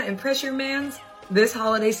Impress your mans this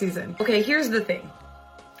holiday season. Okay, here's the thing.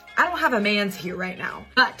 I don't have a mans here right now,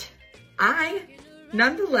 but I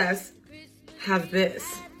nonetheless have this.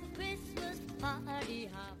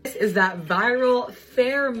 This is that viral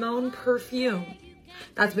pheromone perfume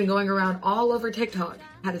that's been going around all over TikTok.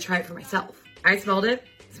 I had to try it for myself. I smelled it.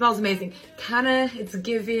 It smells amazing. It's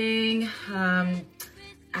giving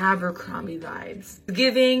Abercrombie vibes. It's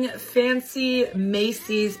giving fancy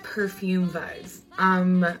Macy's perfume vibes.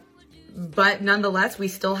 But nonetheless, we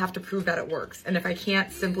still have to prove that it works. And if I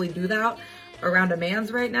can't simply do that around a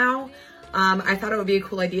man's right now, I thought it would be a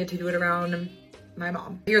cool idea to do it around my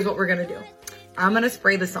mom. Here's what we're gonna do. I'm gonna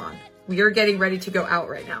spray this on. We are getting ready to go out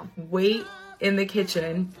right now. Wait in the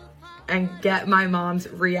kitchen and get my mom's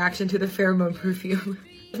reaction to the pheromone perfume.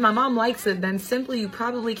 If my mom likes it, then simply you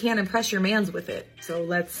probably can't impress your mans with it. So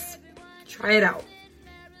let's try it out.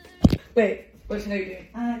 Wait, what should I do?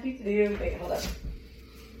 I think to do, wait, hold up.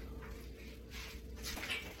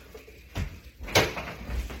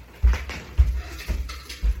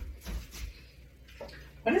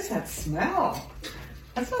 What is that smell?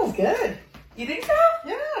 That smells good. You think so?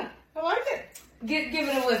 Yeah, I like it. Give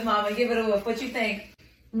it a whiff, Mama. Give it a whiff. What you think?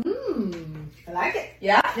 I like it.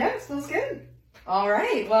 Yeah? Yeah, it smells good. All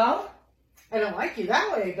right, well. I don't like you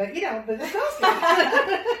that way, but but it smells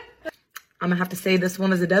good. I'm gonna have to say this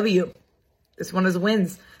one is a W. This one is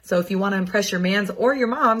wins. So if you want to impress your mans or your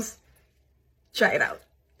moms, try it out.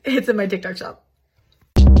 It's in my TikTok shop.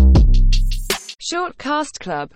 Short Cast Club.